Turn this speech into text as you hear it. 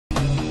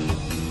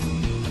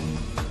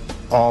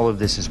all of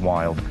this is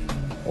wild.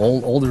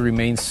 All the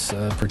remains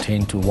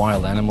pertain to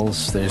wild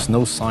animals. There's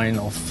no sign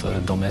of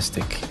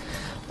domestic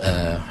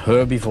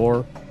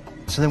herbivore.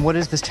 So then what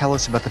does this tell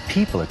us about the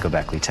people at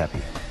Göbekli Tepe?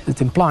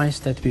 It implies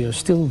that we are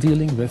still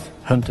dealing with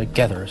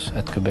hunter-gatherers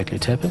at Göbekli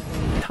Tepe.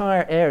 The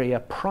entire area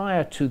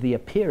prior to the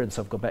appearance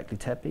of Göbekli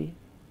Tepe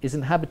is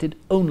inhabited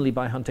only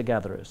by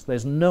hunter-gatherers.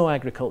 There's no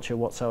agriculture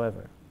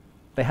whatsoever.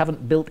 They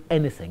haven't built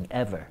anything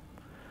ever.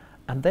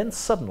 And then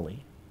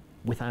suddenly,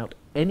 without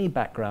any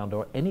background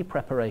or any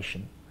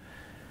preparation,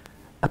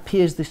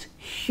 appears this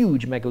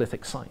huge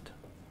megalithic site,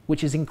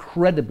 which is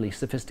incredibly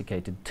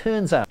sophisticated.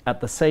 Turns out,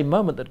 at the same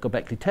moment that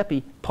Göbekli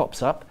Tepe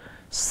pops up,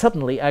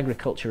 suddenly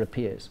agriculture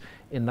appears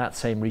in that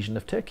same region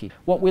of Turkey.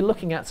 What we're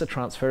looking at is a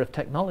transfer of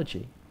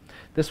technology.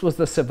 This was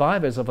the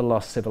survivors of a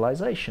lost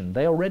civilization.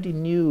 They already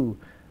knew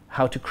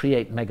how to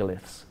create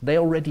megaliths. They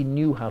already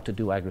knew how to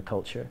do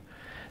agriculture.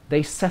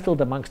 They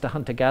settled amongst a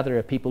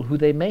hunter-gatherer people who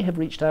they may have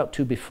reached out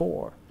to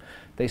before.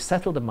 They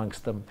settled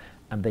amongst them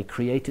and they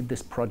created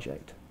this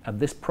project. And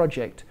this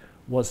project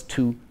was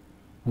to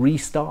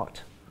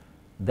restart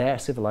their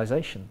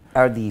civilization.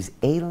 Are these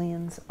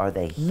aliens? Are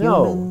they humans?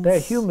 No, they're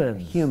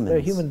humans. Humans. They're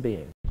human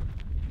beings.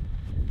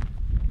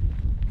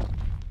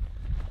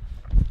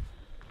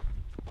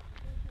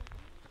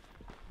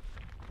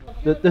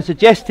 The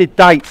suggested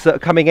dates that are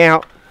coming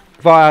out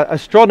via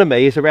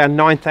astronomy is around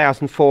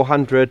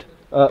 9,400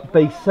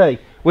 BC,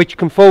 which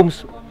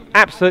conforms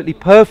absolutely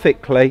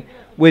perfectly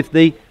with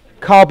the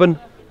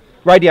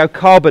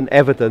radiocarbon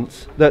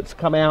evidence that's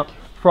come out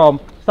from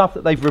stuff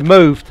that they've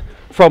removed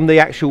from the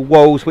actual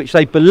walls, which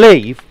they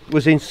believe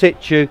was in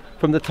situ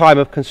from the time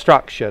of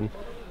construction.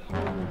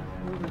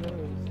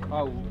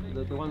 Oh,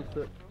 the ones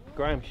that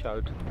Graham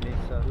showed in his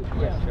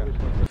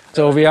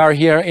So we are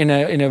here in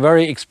a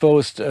very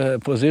exposed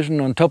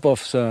position on top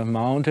of the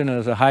mountain,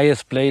 the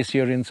highest place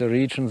here in the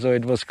region. So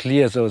it was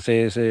clear. So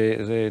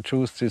they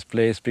chose this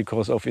place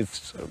because of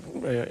its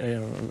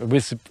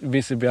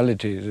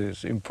visibility,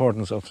 the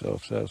importance of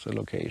the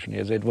location.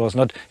 Yes, it was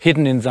not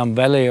hidden in some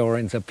valley or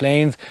in the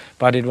plains,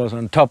 but it was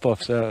on top of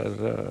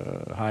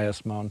the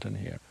highest mountain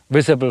here,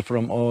 visible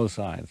from all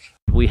sides.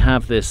 We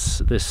have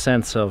this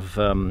sense of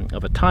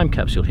a time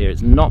capsule here.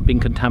 It's not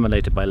been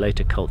contaminated by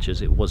later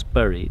cultures. It was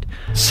buried.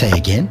 Say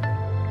again?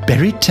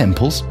 Buried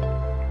temples?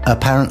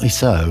 Apparently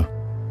so.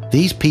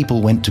 These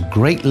people went to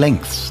great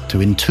lengths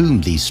to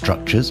entomb these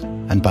structures,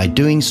 and by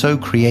doing so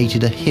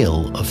created a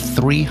hill of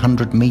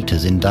 300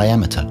 meters in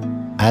diameter,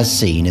 as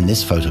seen in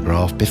this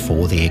photograph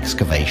before the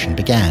excavation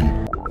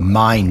began.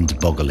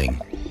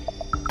 Mind-boggling.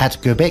 At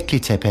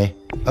Göbekli Tepe,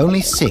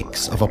 only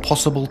 6 of a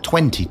possible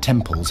 20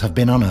 temples have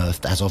been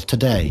unearthed as of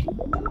today.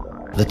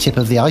 The tip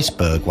of the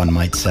iceberg, one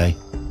might say.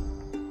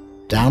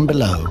 Down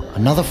below,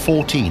 another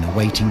 14 are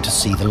waiting to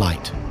see the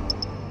light.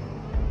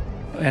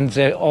 And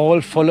they're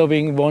all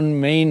following one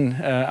main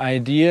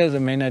idea. The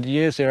main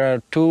idea is there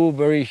are two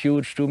very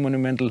huge,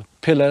 monumental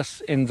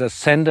pillars in the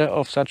center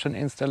of such an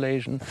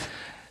installation.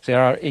 There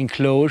are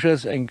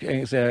enclosures, and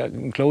the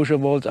enclosure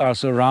walls are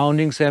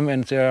surrounding them,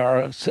 and there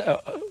are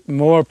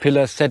more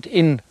pillars set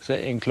in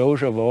the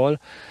enclosure wall.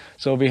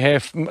 So we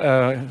have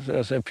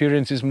the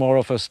appearance is more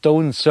of a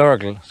stone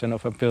circle than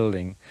of a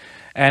building.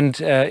 And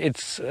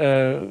it's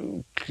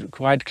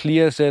quite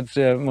clear that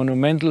the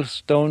monumental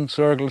stone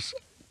circles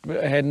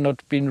had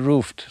not been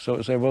roofed, so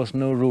there was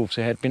no roof.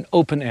 They had been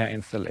open-air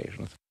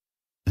installations.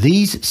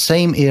 These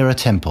same era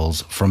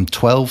temples from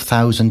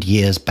 12,000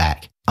 years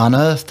back,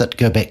 unearthed at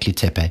Göbekli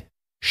Tepe,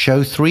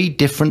 show 3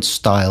 different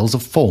styles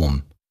of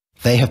form.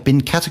 They have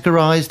been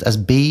categorized as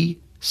B,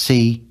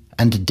 C,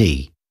 and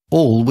D,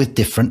 all with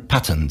different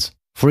patterns.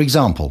 For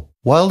example,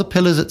 while the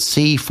pillars at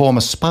C form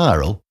a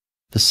spiral,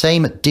 the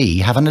same at D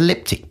have an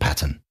elliptic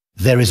pattern.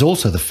 There is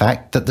also the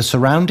fact that the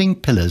surrounding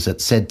pillars at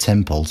said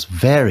temples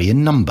vary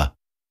in number.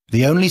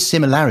 The only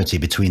similarity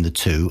between the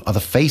two are the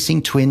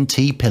facing twin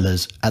T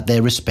pillars at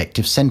their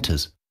respective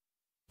centers.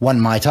 One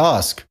might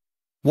ask,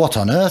 what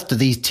on earth do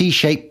these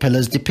T-shaped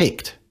pillars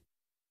depict?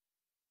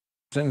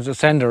 In the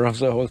center of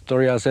the whole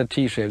story are the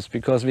T-shapes,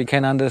 because we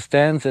can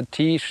understand the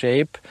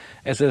T-shape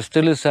as a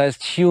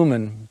stilized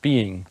human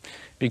being.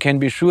 We can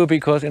be sure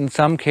because in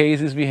some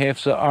cases we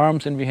have the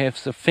arms and we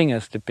have the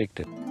fingers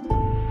depicted.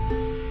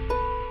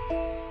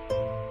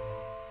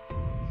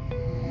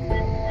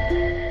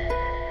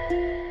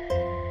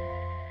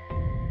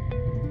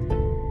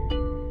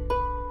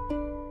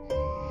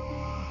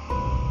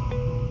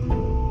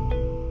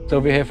 So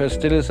we have a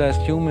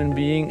stilized human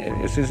being.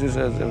 This is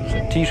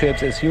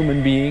T-shapes as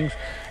human beings,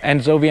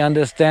 and so we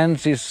understand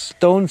these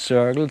stone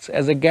circles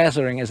as a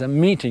gathering, as a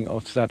meeting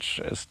of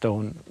such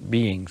stone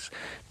beings.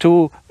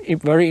 2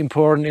 very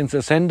important in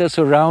the center,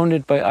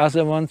 surrounded by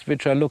other ones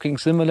which are looking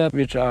similar,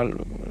 which are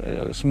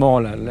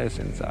smaller, less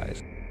in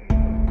size.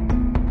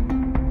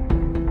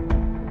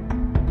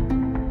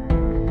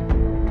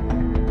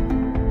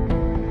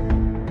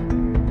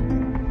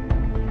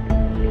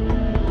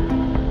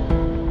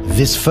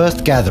 This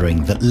first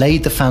gathering that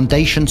laid the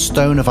foundation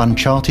stone of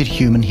uncharted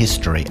human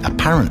history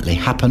apparently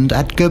happened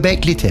at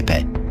Göbekli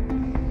Tepe.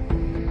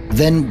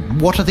 Then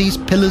what are these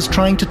pillars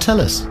trying to tell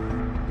us?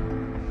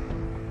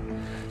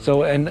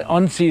 So, and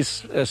on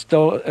these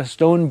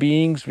stone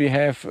beings, we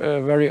have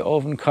very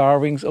often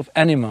carvings of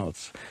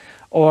animals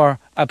or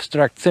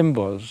abstract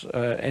symbols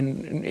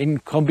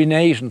in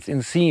combinations,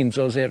 in scenes.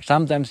 So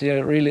sometimes they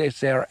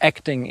are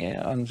acting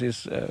on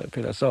these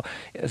pillars. So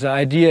the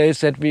idea is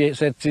that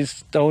these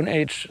Stone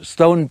Age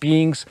stone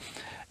beings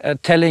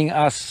telling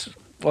us,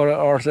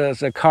 or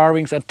the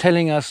carvings are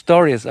telling us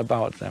stories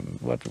about them,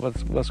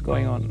 what's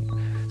going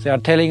on. They are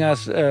telling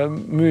us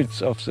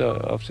myths of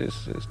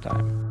this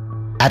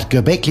time. At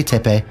Göbekli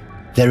Tepe,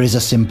 there is a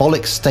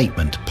symbolic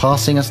statement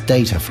passing us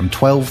data from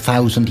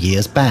 12,000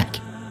 years back.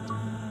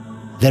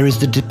 There is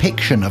the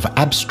depiction of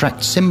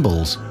abstract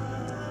symbols,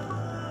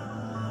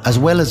 as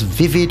well as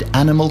vivid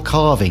animal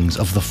carvings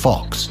of the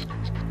fox,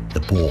 the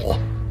boar,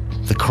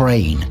 the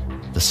crane,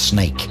 the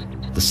snake,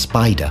 the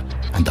spider,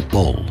 and the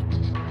bull.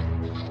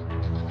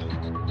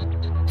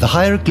 The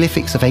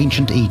hieroglyphics of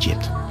ancient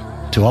Egypt,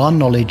 to our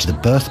knowledge the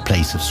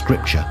birthplace of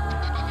scripture,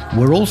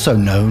 were also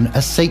known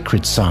as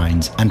sacred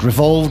signs and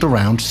revolved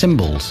around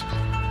symbols.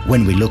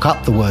 When we look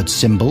up the word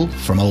symbol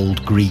from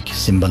Old Greek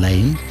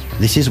symbolain,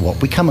 this is what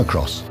we come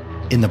across.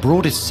 In the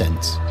broadest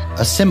sense,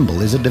 a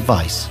symbol is a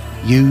device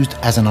used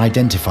as an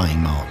identifying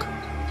mark.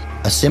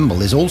 A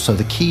symbol is also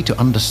the key to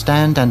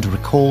understand and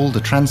recall the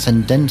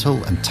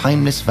transcendental and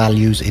timeless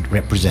values it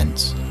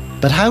represents.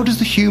 But how does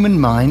the human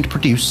mind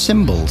produce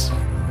symbols?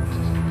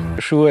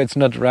 Sure, it's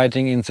not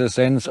writing in the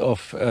sense of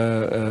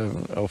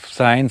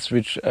signs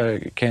which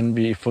can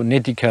be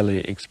phonetically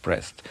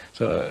expressed.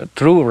 So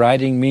true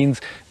writing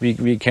means we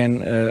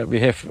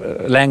have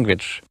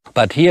language,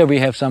 but here we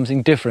have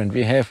something different.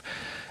 We have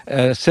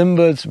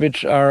symbols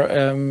which are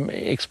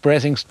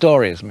expressing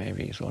stories,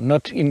 maybe. So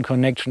not in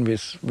connection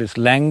with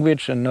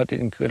language and not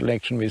in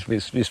connection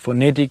with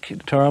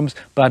phonetic terms,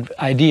 but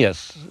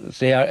ideas.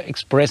 They are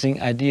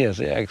expressing ideas.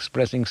 They are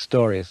expressing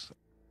stories.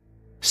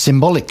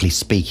 Symbolically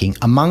speaking,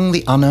 among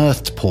the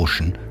unearthed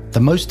portion, the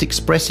most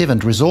expressive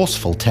and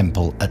resourceful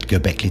temple at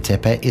Göbekli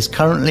Tepe is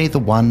currently the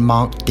one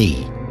marked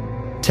D.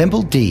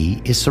 Temple D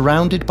is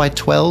surrounded by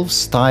 12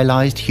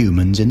 stylized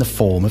humans in the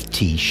form of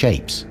T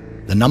shapes.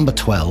 The number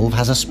 12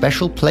 has a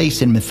special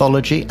place in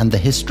mythology and the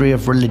history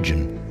of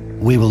religion.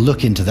 We will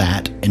look into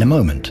that in a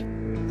moment.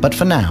 But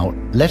for now,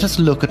 let us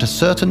look at a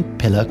certain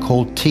pillar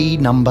called T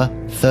number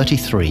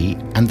 33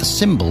 and the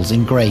symbols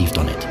engraved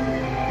on it.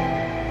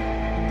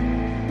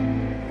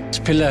 This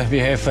pillar, we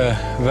have a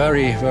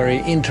very, very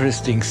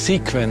interesting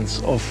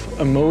sequence of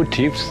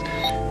motifs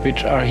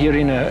which are here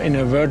in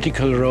a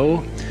vertical row,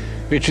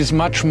 which is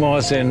much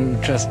more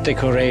than just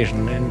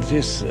decoration. And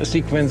this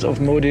sequence of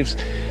motifs,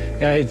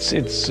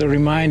 it's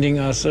reminding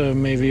us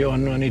maybe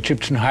on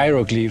Egyptian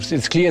hieroglyphs.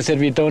 It's clear that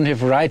we don't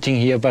have writing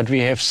here, but we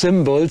have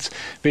symbols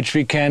which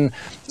we can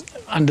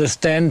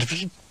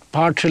understand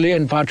partially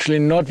and partially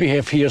not. We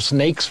have here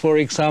snakes, for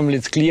example,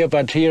 it's clear,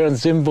 but here in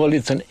symbol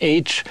it's an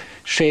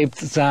H-shaped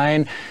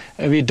sign.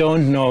 We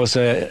don't know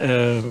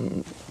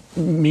the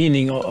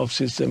meaning of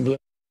this symbol.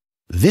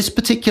 This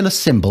particular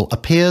symbol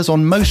appears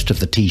on most of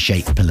the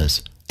T-shaped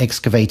pillars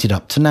excavated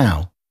up to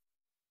now.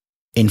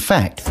 In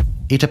fact,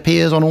 it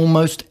appears on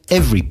almost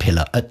every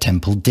pillar at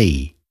Temple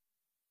D.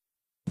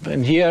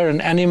 And here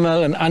an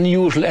animal, an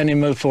unusual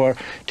animal for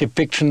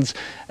depictions,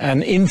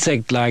 an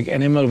insect-like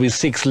animal with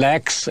 6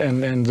 legs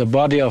and the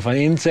body of an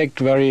insect,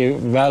 very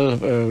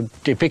well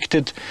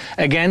depicted.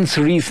 Again,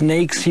 3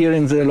 snakes here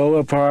in the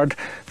lower part,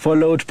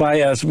 followed by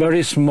a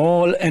very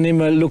small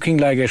animal looking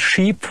like a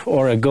sheep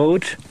or a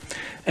goat.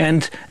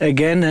 And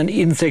again, an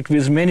insect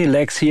with many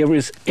legs here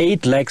with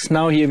 8 legs.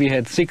 Now here we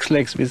had 6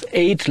 legs with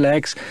 8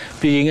 legs,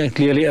 being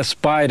clearly a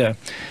spider.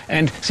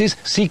 And this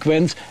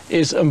sequence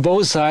is on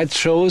both sides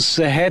shows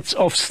the heads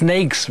of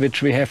snakes,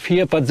 which we have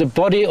here, but the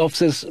bodies of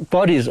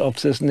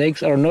the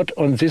snakes are not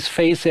on this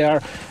face, they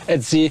are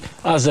at the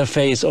other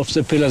face of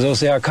the pillar. So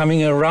they are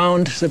coming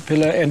around the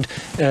pillar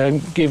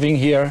and giving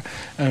here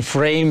a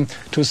frame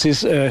to this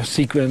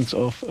sequence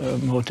of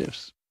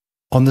motifs.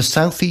 On the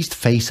southeast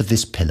face of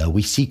this pillar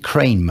we see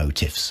crane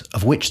motifs,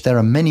 of which there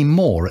are many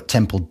more at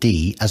Temple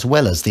D as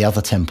well as the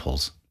other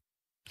temples.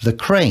 The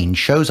crane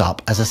shows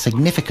up as a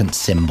significant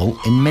symbol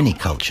in many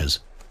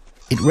cultures.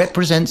 It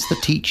represents the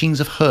teachings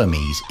of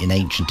Hermes in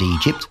ancient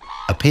Egypt,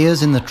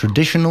 appears in the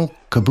traditional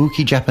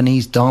kabuki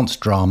Japanese dance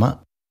drama,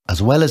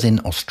 as well as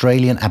in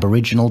Australian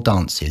Aboriginal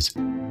dances.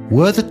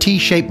 Were the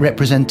T-shaped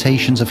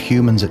representations of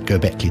humans at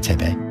Göbekli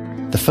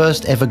Tepe the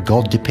first ever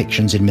god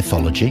depictions in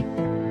mythology?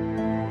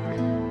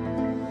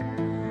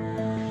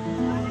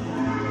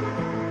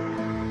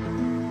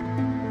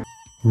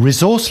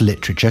 Resource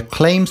literature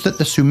claims that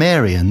the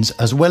Sumerians,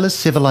 as well as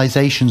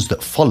civilizations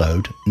that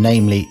followed,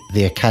 namely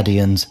the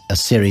Akkadians,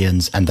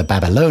 Assyrians and the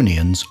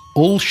Babylonians,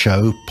 all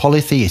show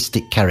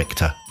polytheistic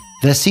character.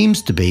 There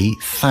seems to be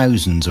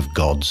thousands of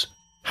gods.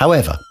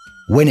 However,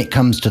 when it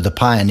comes to the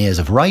pioneers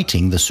of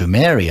writing, the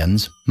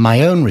Sumerians,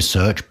 my own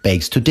research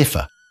begs to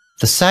differ.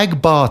 The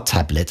Sag-Bar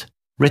tablet,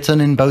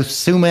 written in both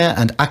Sumer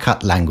and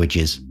Akkad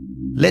languages.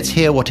 Let's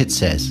hear what it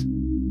says.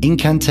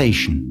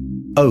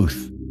 Incantation,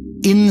 oath,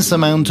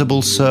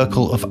 Insurmountable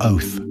circle of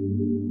oath.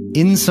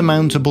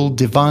 Insurmountable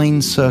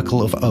divine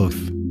circle of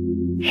oath.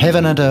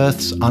 Heaven and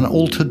earth's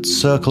unaltered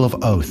circle of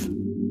oath.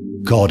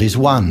 God is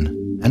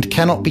one and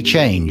cannot be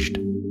changed.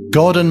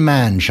 God and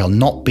man shall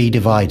not be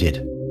divided.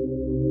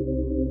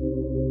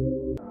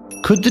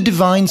 Could the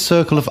divine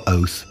circle of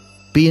oath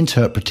be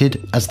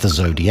interpreted as the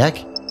zodiac?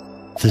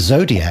 The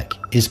zodiac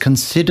is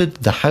considered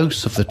the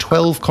house of the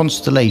 12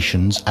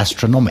 constellations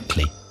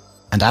astronomically,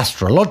 and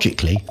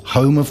astrologically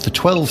home of the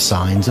 12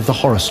 signs of the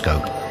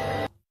horoscope.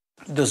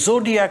 The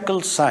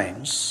zodiacal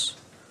signs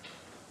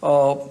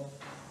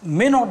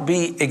may not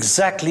be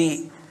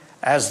exactly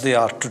as they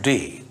are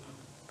today,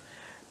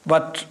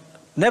 but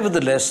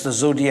nevertheless the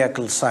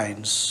zodiacal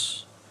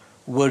signs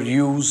were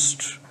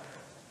used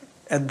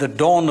at the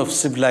dawn of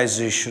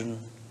civilization,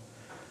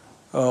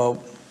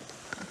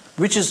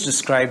 which is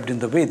described in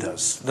the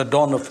Vedas, the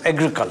dawn of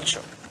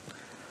agriculture,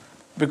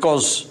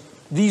 because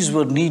these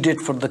were needed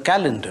for the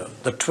calendar,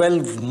 the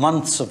 12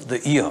 months of the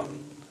year,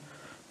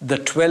 the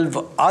 12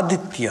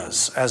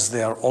 Adityas, as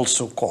they are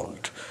also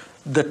called,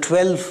 the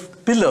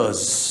 12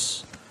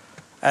 pillars,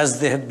 as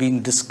they have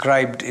been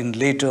described in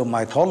later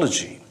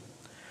mythology.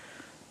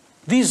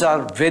 These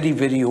are very,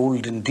 very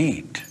old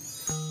indeed.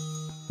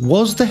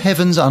 Was the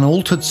heaven's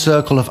unaltered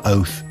circle of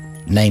oath,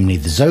 namely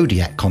the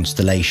zodiac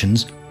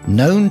constellations,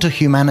 known to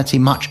humanity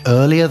much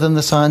earlier than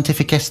the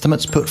scientific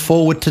estimates put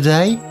forward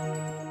today?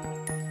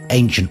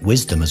 Ancient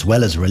wisdom as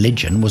well as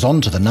religion was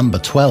onto the number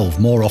 12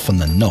 more often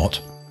than not.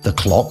 The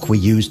clock we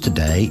use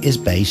today is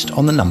based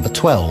on the number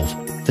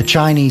 12. The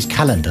Chinese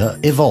calendar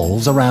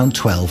evolves around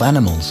 12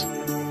 animals.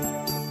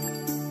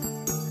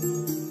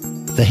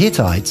 The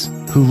Hittites,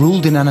 who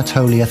ruled in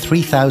Anatolia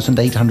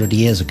 3,800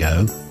 years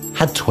ago,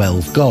 had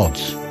 12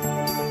 gods.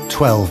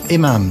 12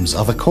 imams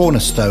are the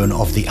cornerstone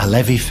of the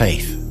Alevi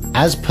faith.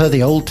 As per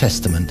the Old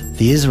Testament,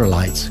 the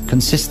Israelites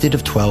consisted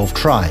of 12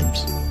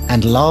 tribes.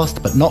 And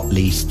last but not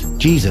least,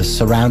 Jesus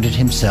surrounded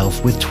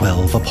himself with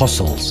 12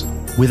 apostles.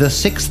 With a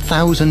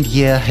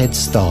 6,000-year head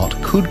start,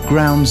 could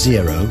ground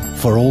zero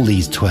for all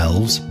these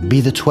 12s be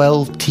the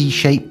 12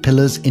 T-shaped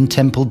pillars in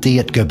Temple D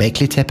at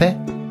Göbekli Tepe?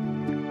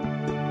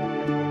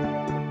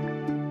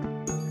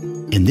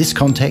 In this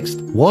context,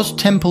 was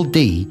Temple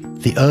D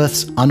the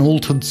Earth's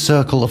unaltered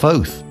circle of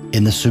oath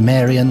in the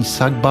Sumerian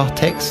Sagbar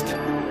text?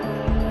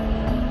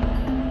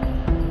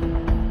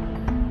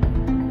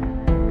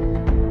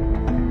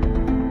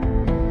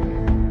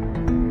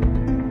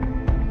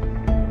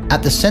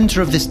 At the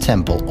center of this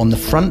temple, on the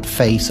front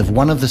face of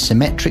one of the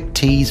symmetric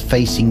T's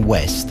facing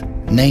west,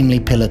 namely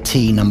pillar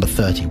T number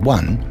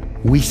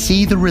 31, we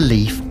see the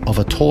relief of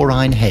a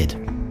taurine head.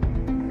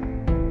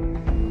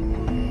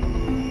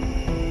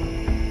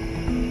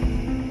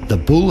 The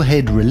bull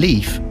head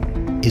relief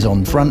is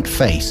on front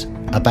face,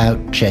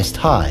 about chest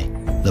high.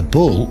 The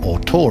bull, or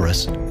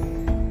Taurus,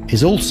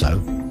 is also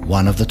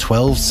one of the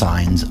 12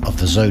 signs of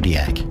the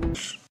zodiac.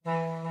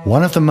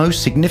 One of the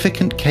most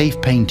significant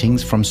cave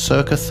paintings from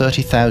circa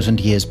 30,000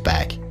 years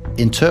back,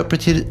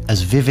 interpreted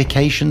as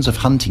vivifications of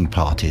hunting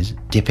parties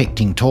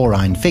depicting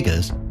taurine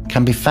figures,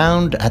 can be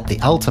found at the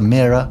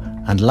Altamira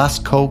and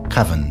Lascaux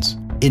caverns.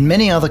 In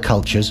many other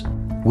cultures,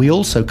 we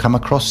also come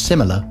across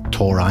similar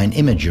taurine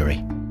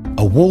imagery.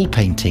 A wall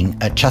painting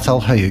at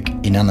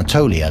Çatalhöyük in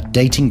Anatolia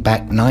dating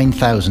back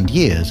 9,000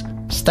 years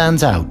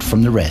stands out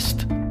from the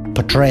rest.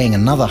 Portraying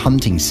another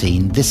hunting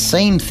scene, this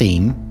same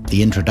theme,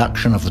 the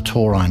introduction of the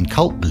taurine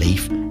cult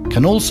belief,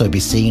 can also be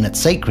seen at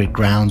sacred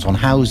grounds on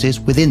houses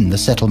within the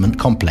settlement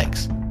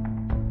complex.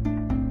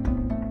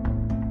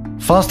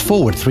 Fast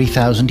forward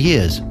 3,000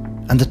 years,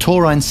 and the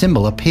taurine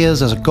symbol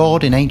appears as a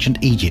god in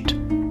ancient Egypt,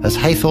 as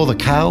Hathor the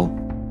cow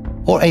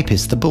or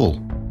Apis the bull,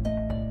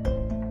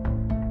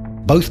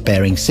 both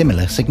bearing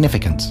similar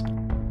significance.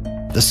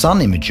 The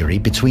sun imagery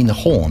between the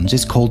horns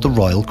is called the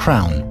royal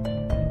crown.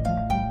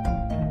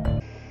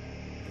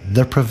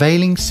 The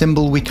prevailing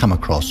symbol we come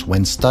across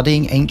when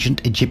studying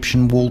ancient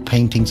Egyptian wall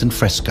paintings and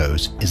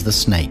frescoes is the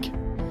snake.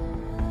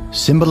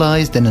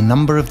 Symbolized in a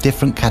number of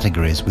different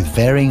categories with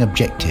varying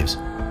objectives,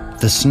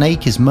 the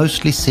snake is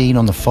mostly seen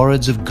on the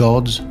foreheads of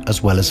gods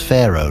as well as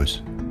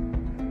pharaohs.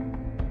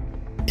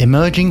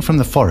 Emerging from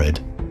the forehead,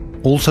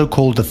 also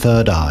called the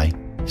third eye,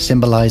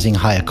 symbolizing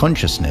higher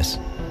consciousness,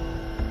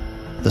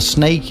 the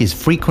snake is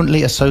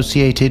frequently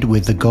associated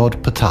with the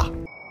god Ptah.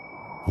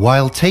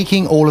 While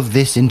taking all of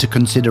this into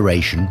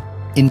consideration,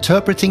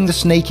 interpreting the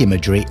snake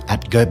imagery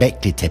at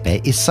Göbekli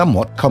Tepe is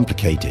somewhat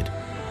complicated.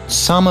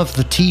 Some of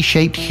the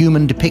T-shaped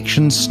human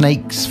depictions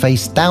snakes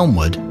face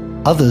downward,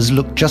 others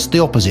look just the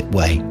opposite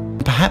way.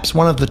 Perhaps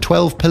one of the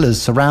 12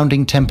 pillars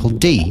surrounding Temple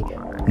D,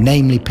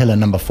 namely pillar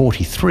number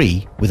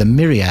 43, with a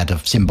myriad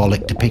of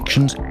symbolic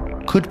depictions,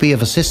 could be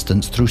of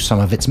assistance through some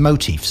of its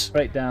motifs.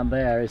 Right down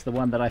there is the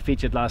one that I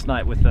featured last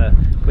night with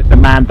the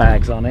man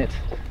bags on it,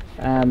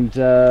 and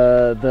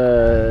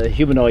the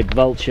humanoid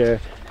vulture.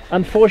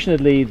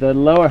 Unfortunately, the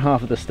lower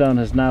half of the stone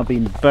has now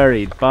been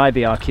buried by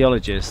the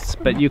archaeologists,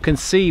 but you can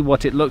see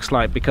what it looks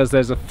like because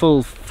there's a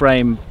full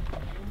frame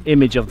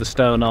image of the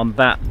stone on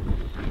that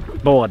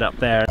board up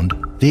there.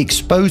 The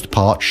exposed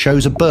part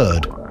shows a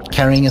bird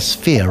carrying a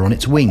sphere on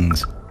its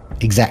wings.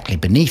 Exactly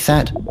beneath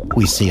that,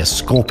 we see a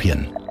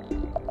scorpion.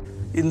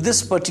 In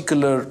this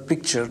particular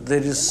picture,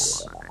 there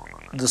is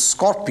the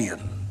scorpion.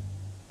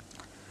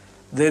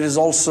 There is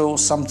also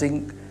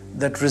something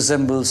that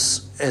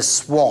resembles a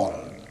swan.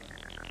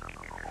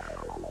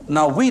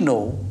 Now we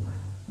know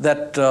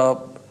that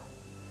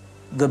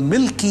the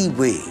Milky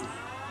Way,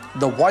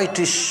 the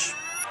whitish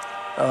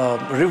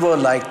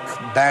river-like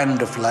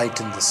band of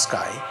light in the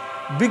sky,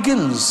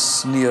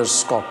 begins near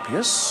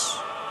Scorpius,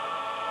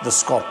 the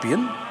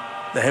scorpion,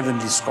 the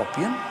heavenly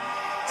scorpion,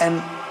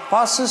 and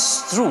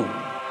passes through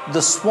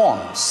the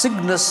swan,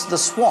 Cygnus the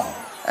swan.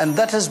 And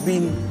that has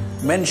been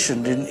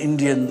mentioned in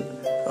Indian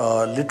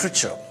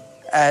literature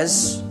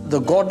as the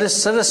goddess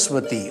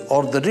Saraswati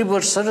or the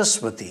river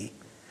Saraswati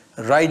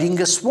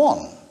riding a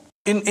swan.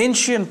 In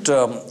ancient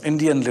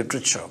Indian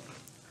literature,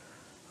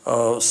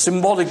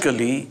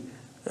 symbolically,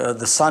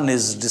 the sun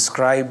is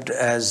described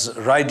as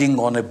riding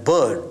on a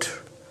bird.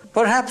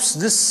 Perhaps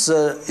this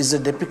is a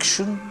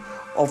depiction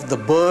of the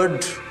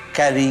bird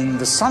carrying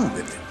the sun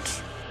with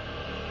it.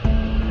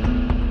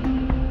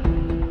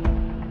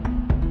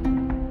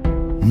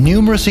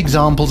 Numerous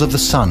examples of the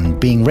sun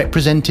being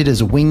represented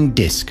as a winged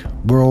disk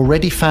were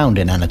already found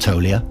in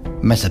Anatolia,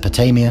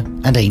 Mesopotamia,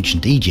 and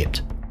ancient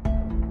Egypt.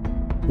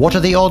 What are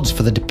the odds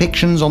for the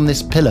depictions on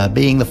this pillar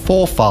being the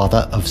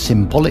forefather of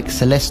symbolic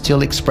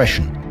celestial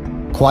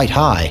expression? Quite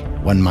high,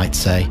 one might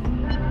say.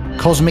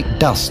 Cosmic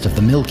dust of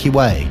the Milky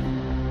Way,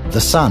 the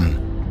sun,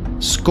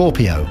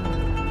 Scorpio,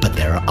 but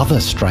there are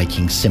other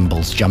striking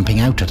symbols jumping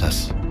out at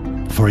us.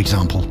 For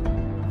example,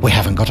 we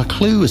haven't got a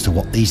clue as to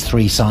what these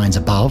three signs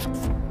above,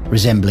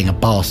 resembling a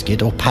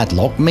basket or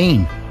padlock,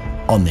 mean.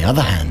 On the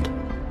other hand,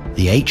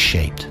 the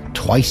H-shaped,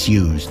 twice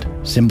used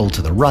symbol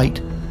to the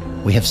right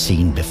we have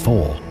seen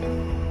before.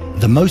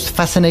 The most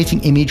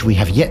fascinating image we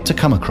have yet to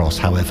come across,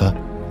 however,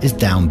 is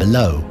down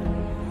below.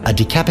 A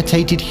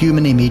decapitated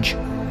human image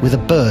with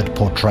a bird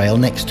portrayal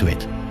next to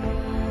it.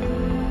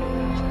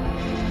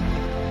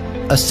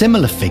 A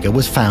similar figure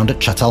was found at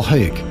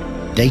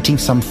Çatalhöyük, dating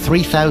some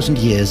 3,000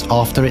 years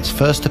after its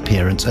first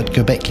appearance at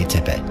Göbekli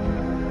Tepe.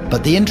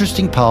 But the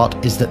interesting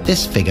part is that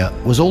this figure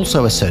was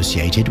also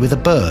associated with a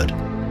bird,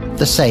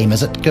 the same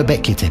as at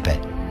Göbekli Tepe.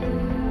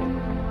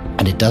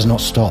 And it does not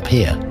stop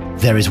here.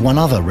 There is one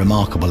other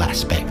remarkable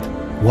aspect.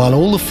 While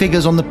all the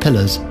figures on the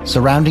pillars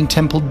surrounding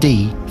Temple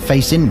D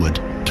face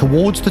inward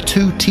towards the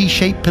two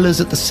T-shaped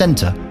pillars at the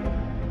center,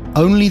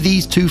 only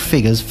these two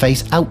figures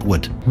face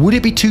outward. Would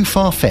it be too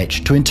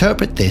far-fetched to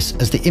interpret this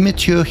as the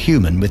immature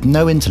human with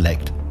no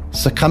intellect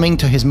succumbing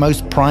to his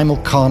most primal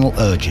carnal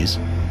urges?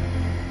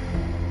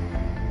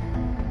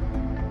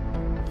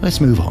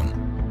 Let's move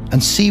on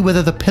and see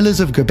whether the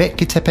pillars of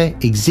Göbekli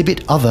Tepe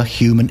exhibit other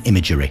human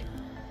imagery.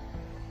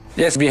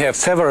 Yes, we have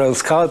several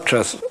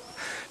sculptures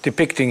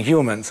depicting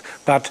humans,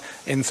 but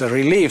in the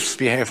reliefs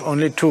we have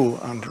only two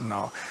until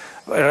now.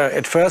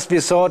 At first we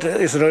thought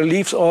these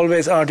reliefs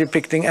always are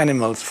depicting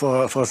animals.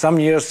 For some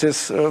years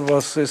this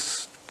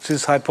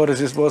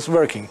hypothesis was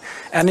working.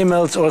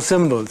 Animals or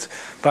symbols.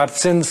 But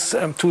since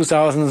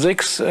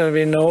 2006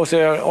 we know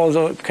there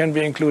also can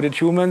be included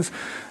humans.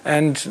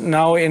 And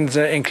now in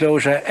the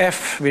enclosure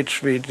F,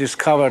 which we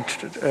discovered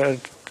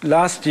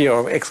last year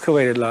or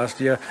excavated last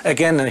year,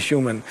 again a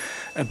human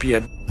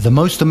appeared. The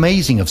most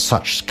amazing of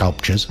such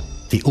sculptures,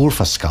 the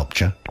Urfa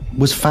sculpture,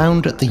 was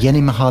found at the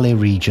Yenimahale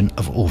region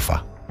of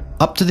Urfa.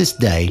 Up to this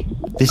day,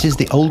 this is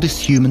the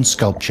oldest human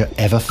sculpture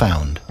ever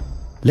found.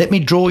 Let me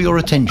draw your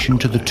attention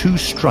to the two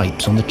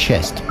stripes on the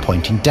chest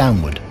pointing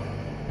downward.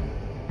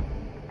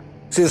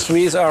 These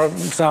wreaths are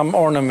some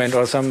ornament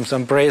or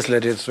some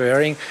bracelet it's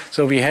wearing.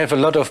 So we have a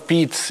lot of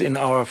beads in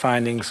our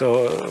findings,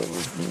 so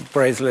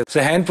bracelets.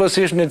 The hand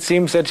position, it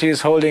seems that he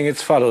is holding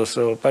its phallus,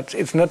 but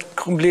it's not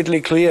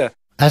completely clear.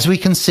 As we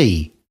can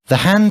see, the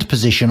hand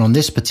position on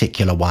this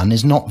particular one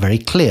is not very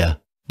clear,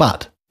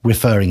 but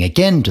referring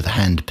again to the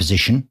hand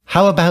position,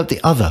 how about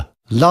the other,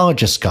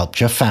 larger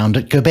sculpture found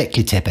at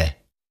Göbekli Tepe?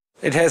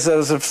 It has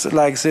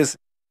like this.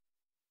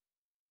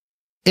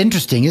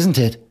 Interesting, isn't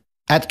it?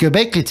 At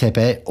Göbekli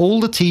Tepe, all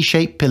the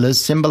T-shaped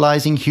pillars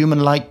symbolizing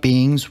human-like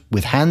beings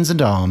with hands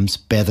and arms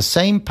bear the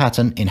same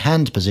pattern in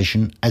hand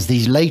position as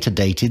these later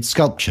dated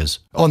sculptures.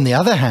 On the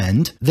other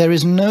hand, there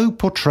is no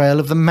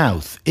portrayal of the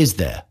mouth, is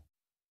there?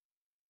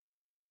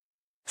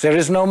 There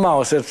is no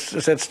mouth,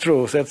 that's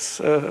true, that's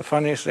a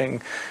funny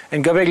thing.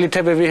 In Göbekli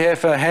Tepe we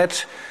have a head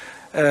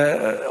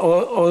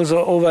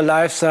also over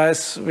life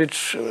size,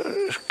 which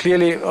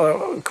clearly,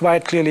 or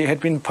quite clearly, had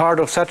been part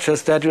of such a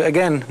statue.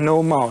 Again,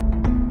 no mouth.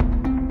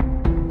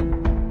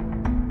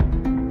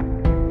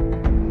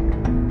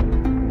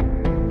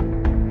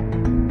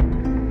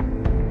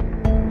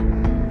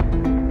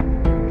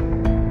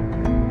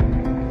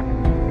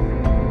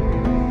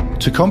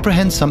 To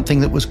comprehend something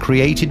that was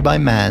created by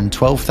man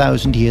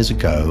 12,000 years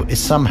ago is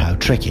somehow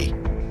tricky,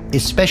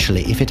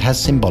 especially if it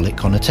has symbolic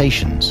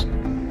connotations.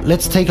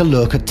 Let's take a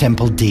look at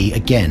Temple D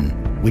again,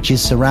 which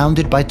is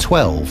surrounded by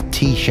 12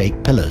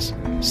 T-shaped pillars,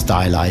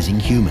 stylizing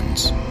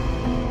humans.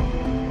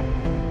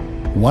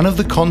 One of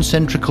the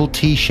concentrical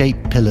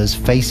T-shaped pillars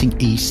facing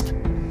east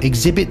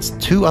exhibits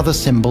two other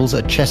symbols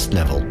at chest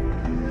level.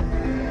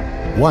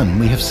 One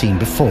we have seen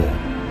before,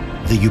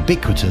 the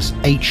ubiquitous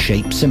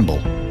H-shaped symbol.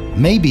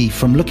 Maybe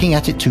from looking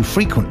at it too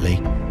frequently,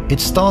 it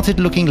started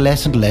looking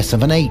less and less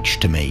of an H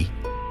to me.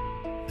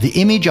 The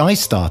image I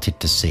started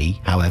to see,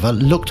 however,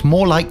 looked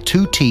more like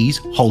two T's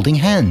holding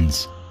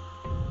hands.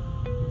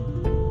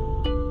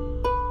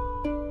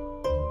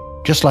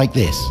 Just like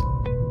this.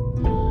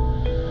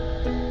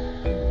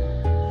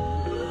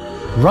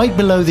 Right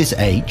below this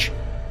H,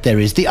 there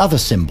is the other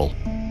symbol.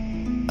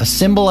 A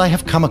symbol I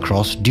have come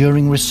across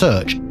during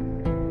research.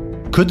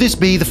 Could this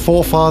be the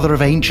forefather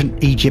of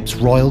ancient Egypt's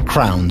royal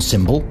crown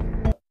symbol?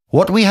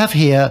 What we have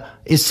here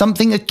is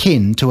something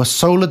akin to a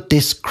solar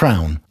disk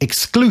crown,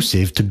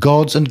 exclusive to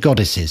gods and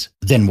goddesses.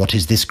 Then what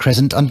is this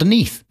crescent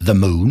underneath? The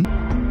moon?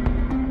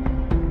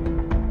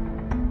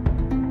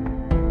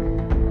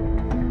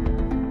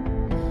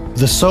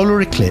 The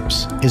solar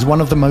eclipse is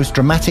one of the most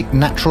dramatic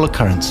natural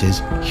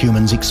occurrences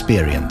humans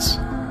experience.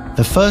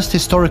 The first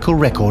historical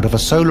record of a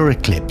solar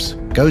eclipse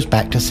goes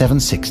back to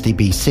 760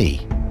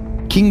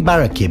 BC. King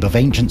Barakib of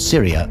ancient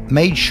Syria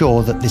made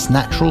sure that this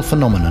natural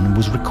phenomenon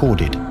was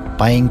recorded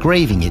by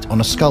engraving it on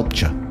a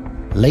sculpture,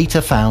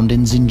 later found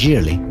in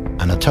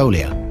Zinjirli,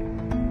 Anatolia.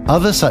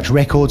 Other such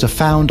records are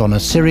found on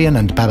Assyrian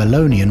and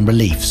Babylonian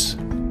reliefs.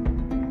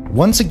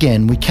 Once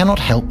again, we cannot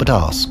help but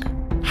ask,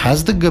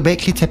 has the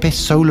Göbekli Tepe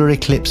solar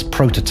eclipse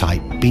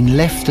prototype been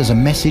left as a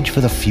message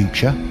for the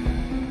future?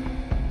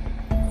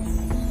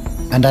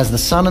 And as the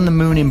sun and the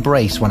moon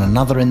embrace one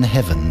another in the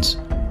heavens,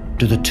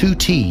 do the two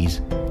T's,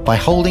 by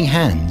holding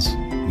hands,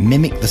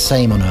 mimic the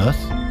same on Earth?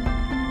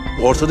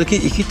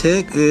 Ortadaki iki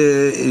tek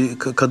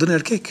kadın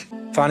erkek.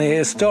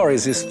 Funny story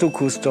is this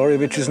Duku story,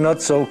 which is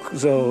not so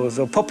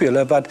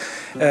popular, but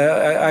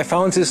I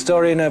found this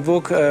story in a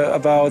book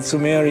about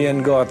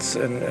Sumerian gods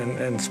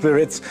and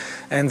spirits,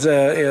 and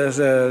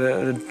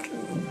the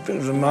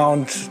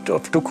mount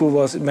of Duku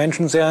was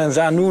mentioned there, and the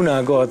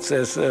Anuna gods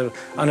as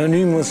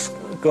anonymous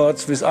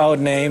gods without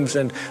names,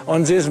 and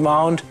on this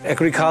mount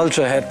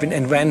agriculture had been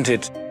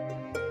invented.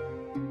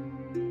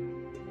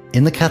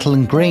 In the cattle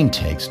and grain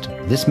text,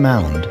 this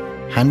mound,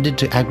 handed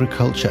to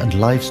agriculture and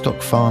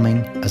livestock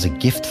farming as a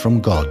gift from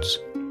gods,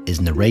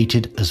 is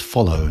narrated as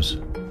follows.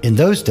 In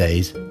those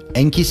days,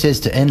 Enki says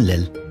to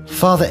Enlil,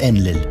 "Father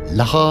Enlil,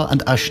 Laha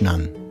and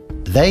Ashnan,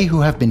 they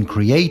who have been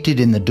created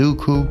in the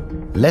Duku,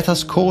 let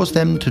us cause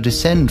them to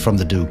descend from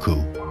the Duku."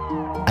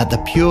 At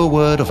the pure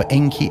word of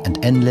Enki and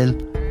Enlil,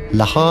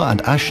 Laha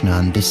and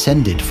Ashnan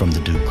descended from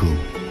the Duku.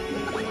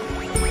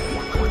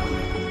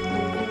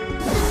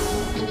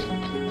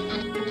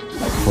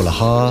 For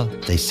Laha,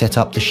 they set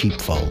up the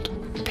sheepfold.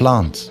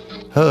 Plants,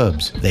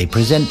 herbs they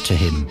present to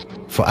him.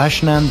 For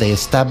Ashnan they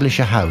establish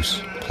a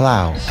house,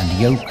 plough and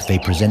yoke they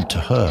present to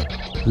her.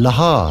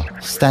 Laha,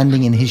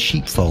 standing in his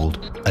sheepfold,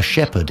 a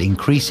shepherd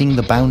increasing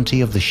the bounty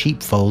of the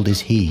sheepfold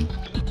is he.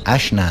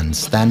 Ashnan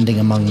standing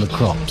among the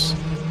crops,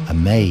 a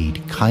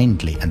maid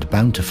kindly and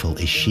bountiful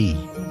is she.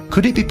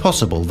 Could it be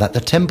possible that the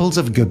temples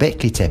of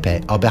Göbekli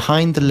Tepe are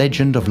behind the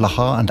legend of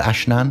Laha and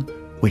Ashnan,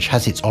 which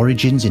has its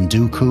origins in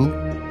Duku?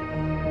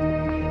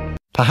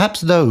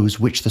 Perhaps those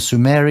which the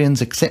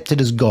Sumerians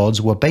accepted as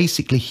gods were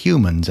basically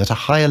humans at a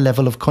higher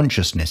level of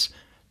consciousness,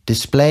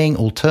 displaying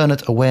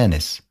alternate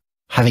awareness,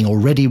 having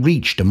already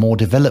reached a more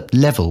developed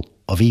level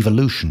of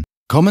evolution.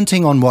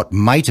 Commenting on what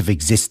might have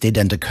existed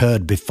and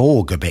occurred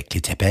before Göbekli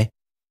Tepe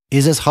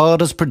is as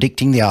hard as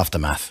predicting the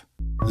aftermath.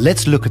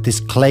 Let's look at this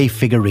clay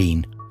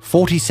figurine,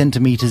 40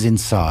 centimeters in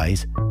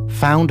size,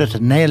 found at a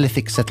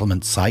Neolithic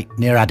settlement site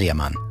near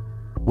Adıyaman,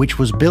 which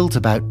was built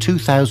about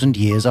 2,000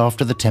 years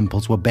after the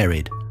temples were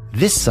buried.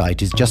 This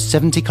site is just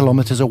 70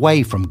 kilometers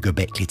away from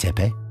Göbekli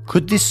Tepe.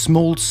 Could this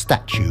small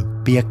statue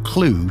be a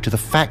clue to the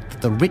fact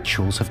that the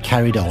rituals have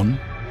carried on?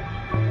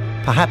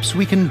 Perhaps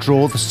we can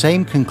draw the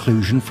same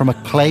conclusion from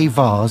a clay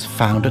vase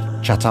found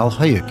at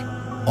Çatalhöyük.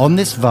 On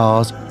this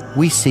vase,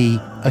 we see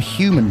a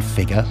human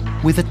figure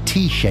with a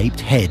T-shaped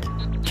head.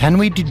 Can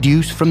we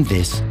deduce from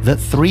this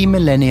that 3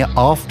 millennia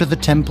after the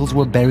temples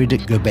were buried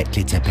at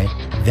Göbekli Tepe,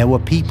 there were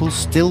people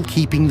still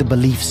keeping the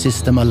belief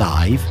system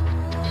alive?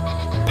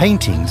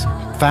 Paintings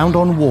found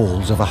on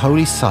walls of a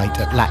holy site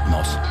at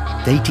Latmos,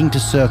 dating to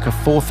circa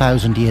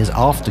 4,000 years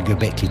after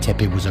Göbekli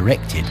Tepe was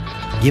erected,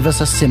 give us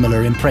a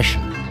similar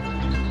impression.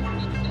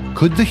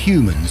 Could the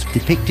humans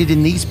depicted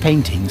in these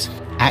paintings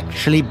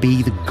actually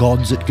be the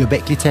gods at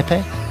Göbekli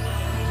Tepe?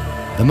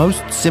 The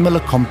most similar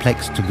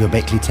complex to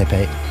Göbekli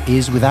Tepe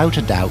is without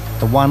a doubt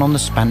the one on the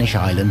Spanish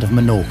island of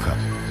Minorca.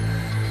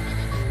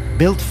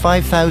 Built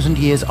 5,000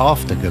 years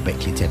after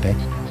Göbekli Tepe,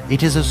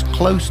 it is as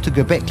close to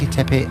Göbekli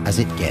Tepe as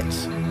it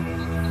gets.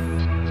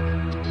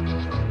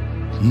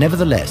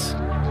 Nevertheless,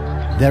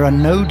 there are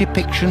no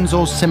depictions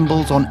or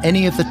symbols on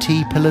any of the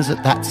T-pillars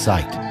at that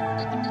site.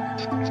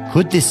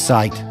 Could this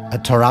site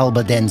at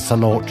Toralba Den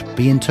Salort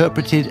be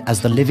interpreted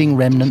as the living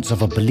remnants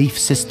of a belief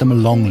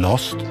system long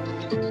lost?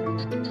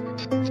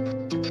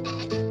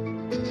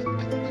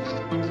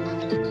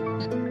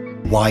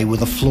 Why were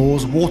the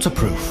floors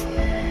waterproof?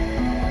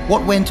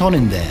 What went on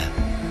in there?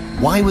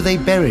 Why were they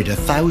buried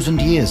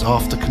 1,000 years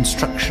after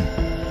construction?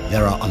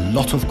 There are a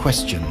lot of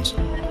questions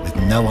with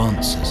no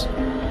answers.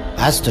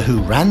 As to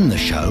who ran the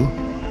show,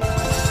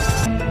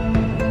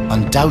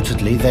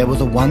 undoubtedly there were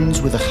the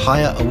ones with a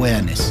higher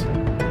awareness.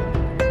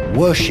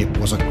 Worship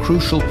was a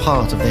crucial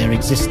part of their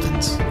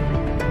existence.